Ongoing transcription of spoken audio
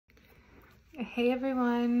Hey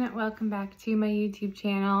everyone, welcome back to my YouTube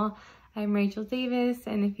channel. I'm Rachel Davis,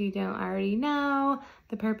 and if you don't already know,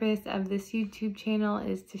 the purpose of this YouTube channel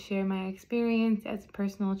is to share my experience as a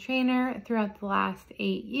personal trainer throughout the last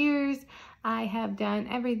 8 years. I have done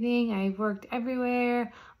everything. I've worked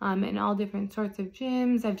everywhere, in all different sorts of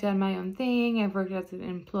gyms. I've done my own thing. I've worked as an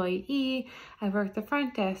employee. I've worked the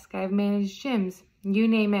front desk. I've managed gyms. You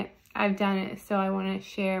name it, I've done it. So I want to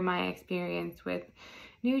share my experience with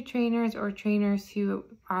new trainers or trainers who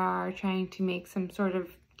are trying to make some sort of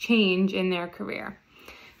change in their career.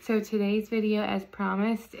 So today's video, as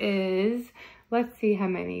promised, is, let's see how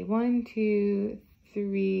many, 1, 2,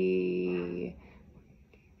 3,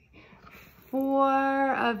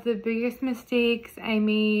 4 of the biggest mistakes I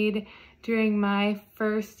made during my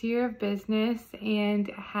first year of business and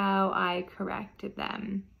how I corrected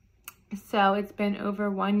them. So it's been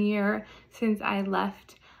over 1 year since I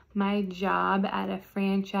left my job at a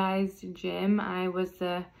franchised gym. I was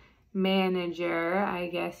the manager, I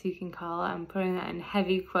guess you can call it. I'm putting that in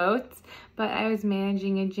heavy quotes, but I was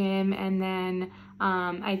managing a gym, and then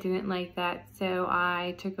I didn't like that, so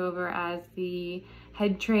I took over as the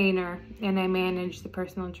head trainer and I managed the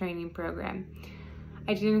personal training program.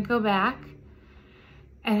 I didn't go back,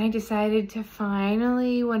 and I decided to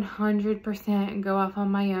finally 100% go off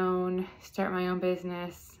on my own, start my own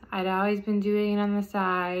business. I'd always been doing it on the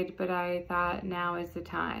side, but I thought now is the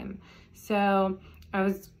time. So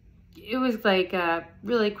it was like a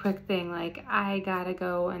really quick thing, like I gotta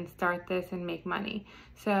go and start this and make money.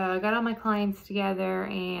 So I got all my clients together,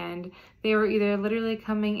 and they were either literally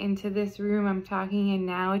coming into this room I'm talking in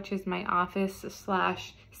now, which is my office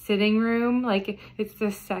 / sitting room. Like it's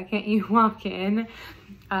the second you walk in.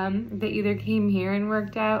 They either came here and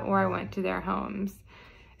worked out, or I went to their homes.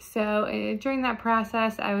 So during that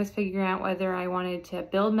process, I was figuring out whether I wanted to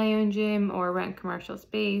build my own gym or rent commercial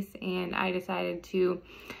space, and I decided to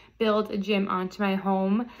build a gym onto my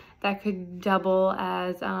home that could double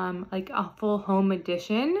as like a full home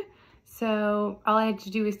addition. So all I had to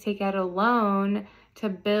do was take out a loan to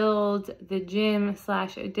build the gym /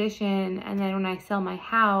 addition, and then when I sell my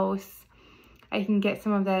house, I can get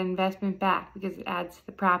some of that investment back because it adds to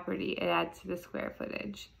the property, it adds to the square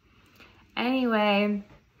footage. Anyway,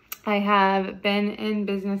 I have been in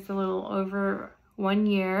business a little over 1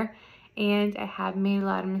 year, and I have made a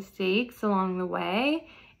lot of mistakes along the way,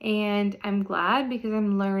 and I'm glad because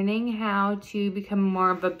I'm learning how to become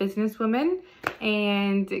more of a businesswoman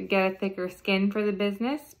and get a thicker skin for the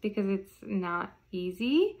business because it's not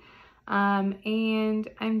easy. And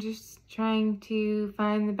I'm just trying to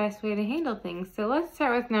find the best way to handle things. So let's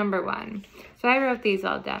start with number 1. So I wrote these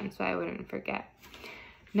all down so I wouldn't forget.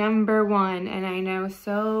 Number 1, and I know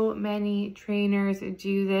so many trainers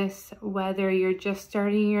do this, whether you're just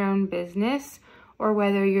starting your own business or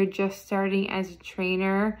whether you're just starting as a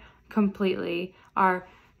trainer completely, are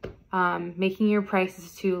making your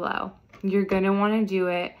prices too low. You're going to want to do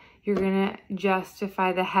it. You're going to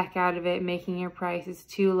justify the heck out of it, making your prices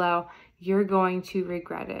too low. You're going to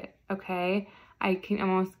regret it, okay? I can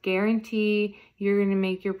almost guarantee you're going to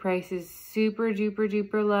make your prices super duper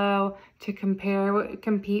duper low to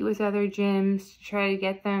compete with other gyms, to try to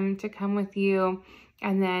get them to come with you.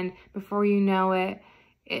 And then before you know it,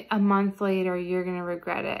 a month later, you're going to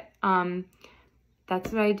regret it.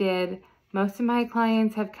 That's what I did. Most of my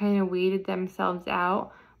clients have kind of weeded themselves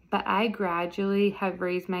out, but I gradually have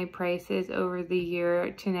raised my prices over the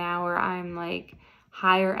year to now where I'm like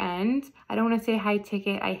higher end. I don't want to say high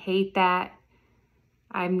ticket. I hate that.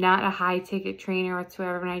 I'm not a high ticket trainer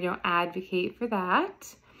whatsoever, and I don't advocate for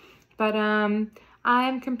that. But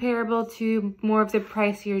I'm comparable to more of the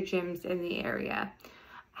pricier gyms in the area.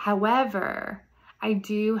 However, I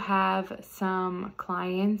do have some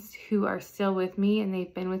clients who are still with me, and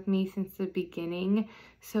they've been with me since the beginning.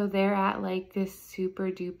 So they're at like this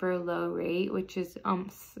super duper low rate, which is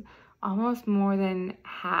almost more than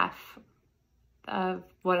half of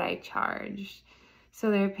what I charge.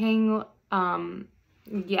 So they're paying, yeah,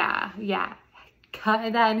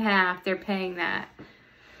 cut that in half, they're paying that.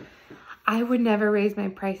 I would never raise my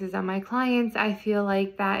prices on my clients. I feel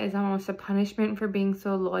like that is almost a punishment for being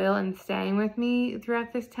so loyal and staying with me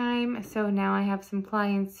throughout this time. So now I have some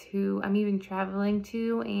clients who I'm even traveling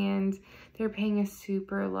to, and they're paying a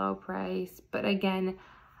super low price. But again,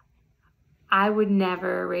 I would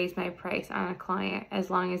never raise my price on a client as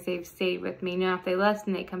long as they've stayed with me. Now, if they left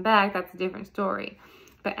and they come back, that's a different story.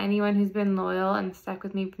 But anyone who's been loyal and stuck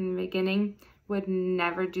with me from the beginning would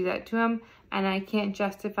never do that to them. And I can't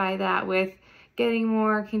justify that with getting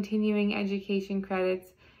more continuing education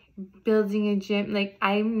credits, building a gym. Like,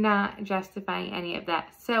 I'm not justifying any of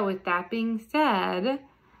that. So with that being said,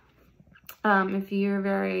 if you're a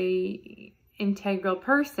very integral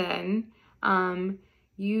person,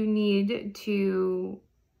 you need to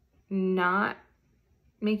not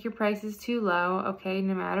make your prices too low, okay,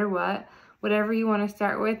 no matter what. Whatever you want to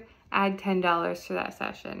start with, add $10 for that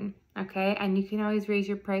session, okay? And you can always raise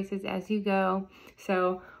your prices as you go.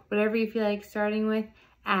 So whatever you feel like starting with,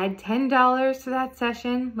 add $10 to that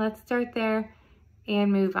session. Let's start there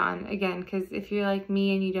and move on. Again, because if you're like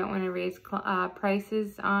me and you don't want to raise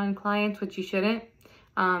prices on clients, which you shouldn't,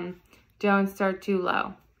 don't start too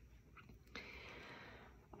low.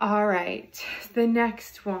 All right, the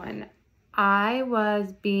next one. I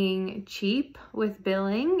was being cheap with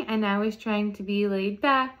billing, and I was trying to be laid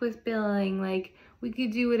back with billing. Like, we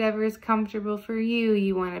could do whatever is comfortable for you.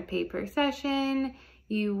 You want to pay per session,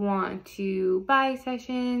 you want to buy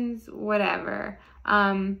sessions, whatever.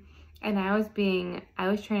 And I was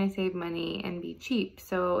trying to save money and be cheap.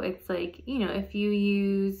 So it's like, you know, if you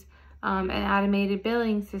use an automated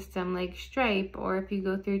billing system like Stripe, or if you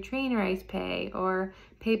go through Trainerize Pay or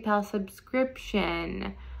PayPal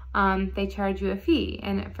subscription, they charge you a fee.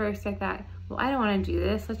 And at first I thought, well, I don't want to do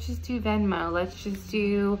this. Let's just do Venmo. Let's just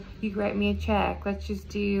do, you write me a check. Let's just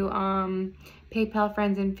do PayPal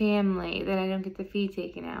friends and family, then I don't get the fee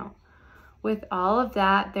taken out. With all of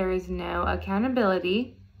that, there is no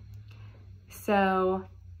accountability. So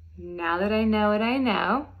now that I know what I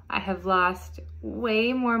know, I have lost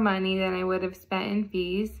way more money than I would have spent in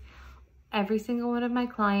fees. Every single one of my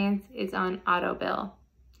clients is on auto bill,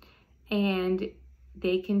 and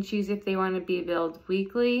they can choose if they want to be billed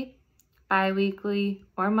weekly, bi-weekly,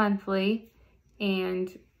 or monthly,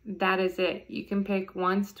 and that is it. You can pick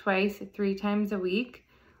once, twice, 3 times a week.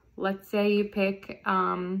 Let's say you pick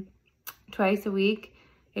twice a week,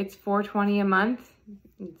 it's $420 a month.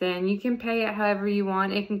 Then you can pay it however you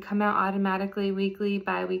want. It can come out automatically, weekly,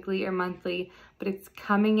 bi-weekly, or monthly, but it's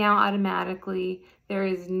coming out automatically. There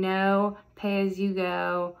is no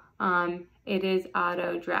pay-as-you-go. It is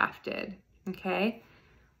auto-drafted, okay?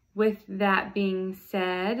 With that being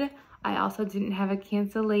said, I also didn't have a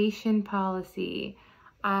cancellation policy.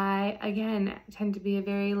 I, again, tend to be a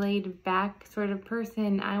very laid-back sort of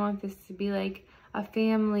person. I want this to be like a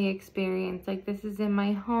family experience. Like, this is in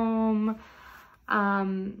my home.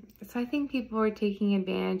 So I think people are taking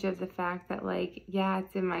advantage of the fact that, like, yeah,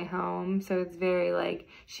 it's in my home. So it's very like,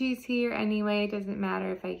 she's here anyway. It doesn't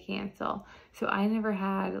matter if I cancel. So I never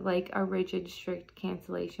had like a rigid, strict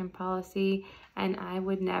cancellation policy, and I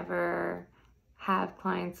would never have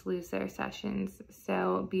clients lose their sessions.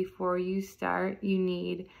 So before you start, you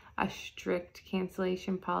need a strict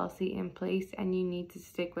cancellation policy in place, and you need to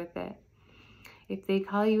stick with it. If they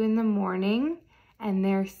call you in the morning and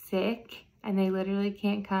they're sick and they literally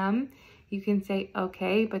can't come, you can say,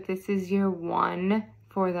 okay, but this is your one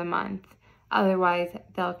for the month. Otherwise,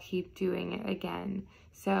 they'll keep doing it again.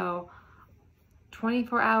 So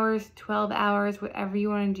 24 hours, 12 hours, whatever you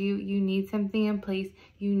want to do, you need something in place.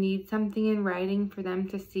 You need something in writing for them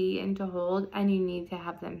to see and to hold, and you need to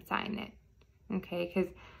have them sign it. Okay,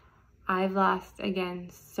 because I've lost, again,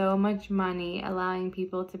 so much money allowing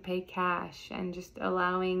people to pay cash and just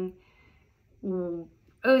allowing,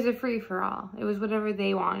 it was a free-for-all. It was whatever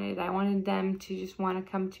they wanted. I wanted them to just want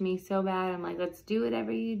to come to me so bad. I'm like, let's do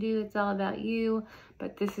whatever you do. It's all about you,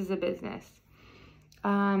 but this is a business.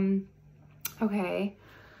 Okay.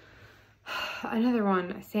 Another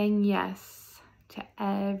one, saying yes to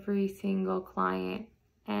every single client.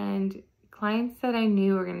 And clients that I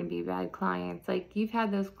knew were going to be bad clients. Like, you've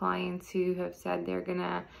had those clients who have said they're going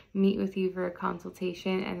to meet with you for a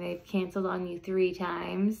consultation and they've canceled on you 3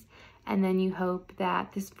 times. And then you hope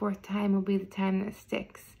that this 4th time will be the time that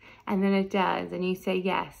sticks. And then it does, and you say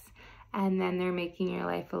yes. And then they're making your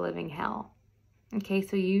life a living hell. Okay,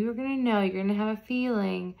 so you're going to know, you're going to have a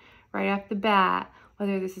feeling right off the bat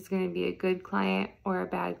whether this is going to be a good client or a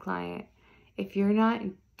bad client. If you're not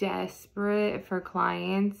desperate for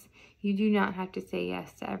clients, you do not have to say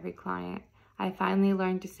yes to every client. I finally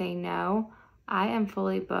learned to say no. I am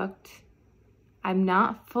fully booked. I'm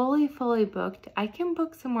not fully booked. I can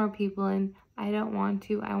book some more people in. I don't want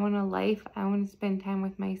to. I want a life. I want to spend time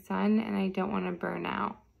with my son, and I don't want to burn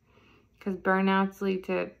out. Because burnouts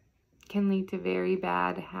can lead to very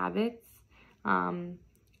bad habits. And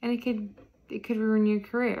it could ruin your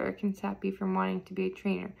career. It can stop you from wanting to be a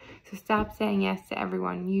trainer. So stop saying yes to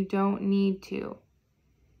everyone. You don't need to.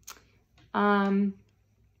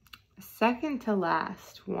 Second to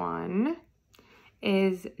last one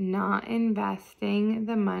is not investing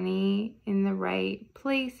the money in the right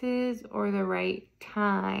places or the right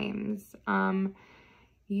times.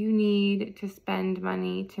 You need to spend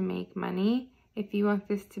money to make money, if you want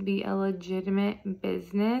this to be a legitimate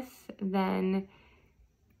business, then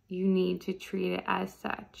you need to treat it as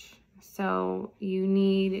such. So you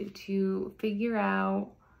need to figure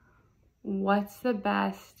out what's the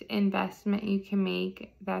best investment you can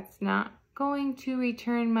make that's not going to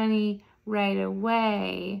return money right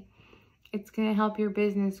away. It's going to help your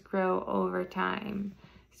business grow over time.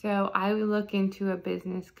 So I would look into a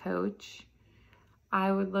business coach.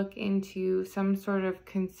 I would look into some sort of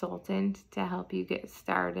consultant to help you get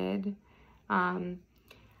started.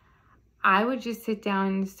 I would just sit down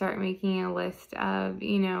and start making a list of,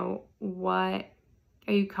 you know, what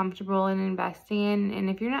are you comfortable in investing in? And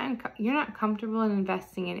if you're not comfortable in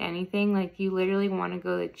investing in anything, like you literally want to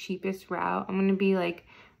go the cheapest route, I'm going to be like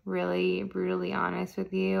really brutally honest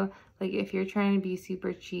with you. Like if you're trying to be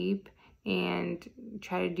super cheap and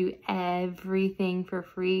try to do everything for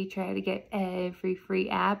free, try to get every free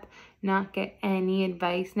app, not get any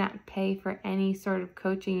advice, not pay for any sort of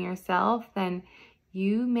coaching yourself, then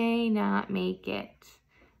you may not make it.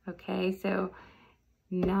 Okay, so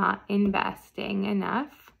not investing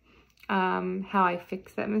enough. How I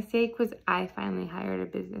fixed that mistake was I finally hired a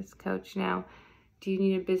business coach. Now, do you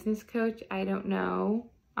need a business coach? I don't know.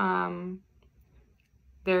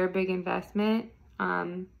 They're a big investment.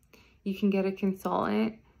 You can get a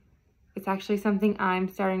consultant. It's actually something I'm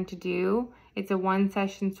starting to do. It's a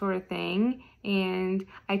one-session sort of thing, and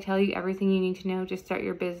I tell you everything you need to know to start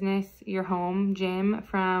your business, your home gym,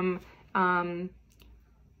 from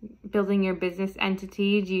building your business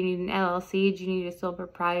entity. Do you need an LLC? Do you need a sole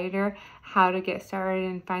proprietor? How to get started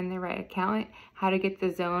and find the right accountant? How to get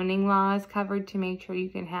the zoning laws covered to make sure you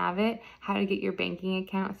can have it? How to get your banking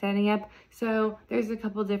account setting up? So there's a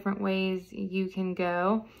couple different ways you can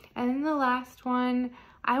go. And then the last one,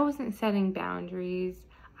 I wasn't setting boundaries.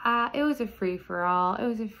 It was a free-for-all. It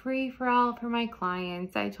was a free-for-all for my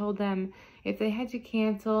clients. I told them if they had to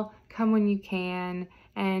cancel, come when you can.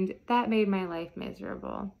 And that made my life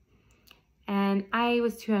miserable. And I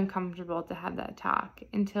was too uncomfortable to have that talk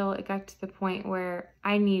until it got to the point where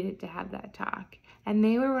I needed to have that talk. And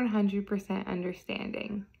they were 100%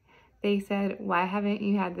 understanding. They said, why haven't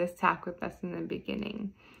you had this talk with us in the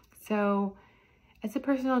beginning? So as a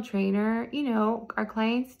personal trainer, you know, our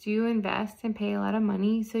clients do invest and pay a lot of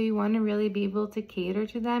money. So you want to really be able to cater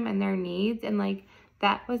to them and their needs. And like,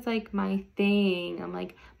 that was like my thing. I'm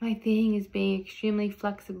like, my thing is being extremely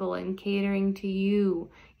flexible and catering to you,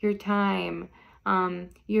 your time,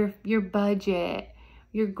 your budget,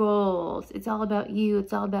 your goals. It's all about you.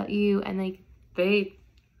 It's all about you. And like,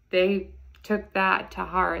 they took that to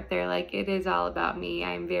heart. They're like, it is all about me.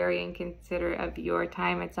 I'm very inconsiderate of your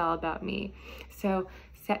time. It's all about me. So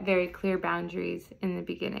set very clear boundaries in the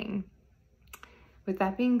beginning. With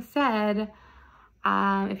that being said,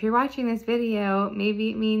 if you're watching this video, maybe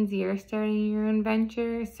it means you're starting your own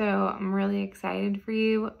venture. So I'm really excited for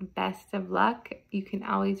you. Best of luck. You can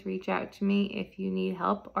always reach out to me if you need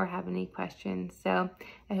help or have any questions. So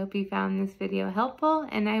I hope you found this video helpful,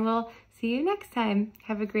 and I will see you next time.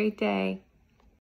 Have a great day.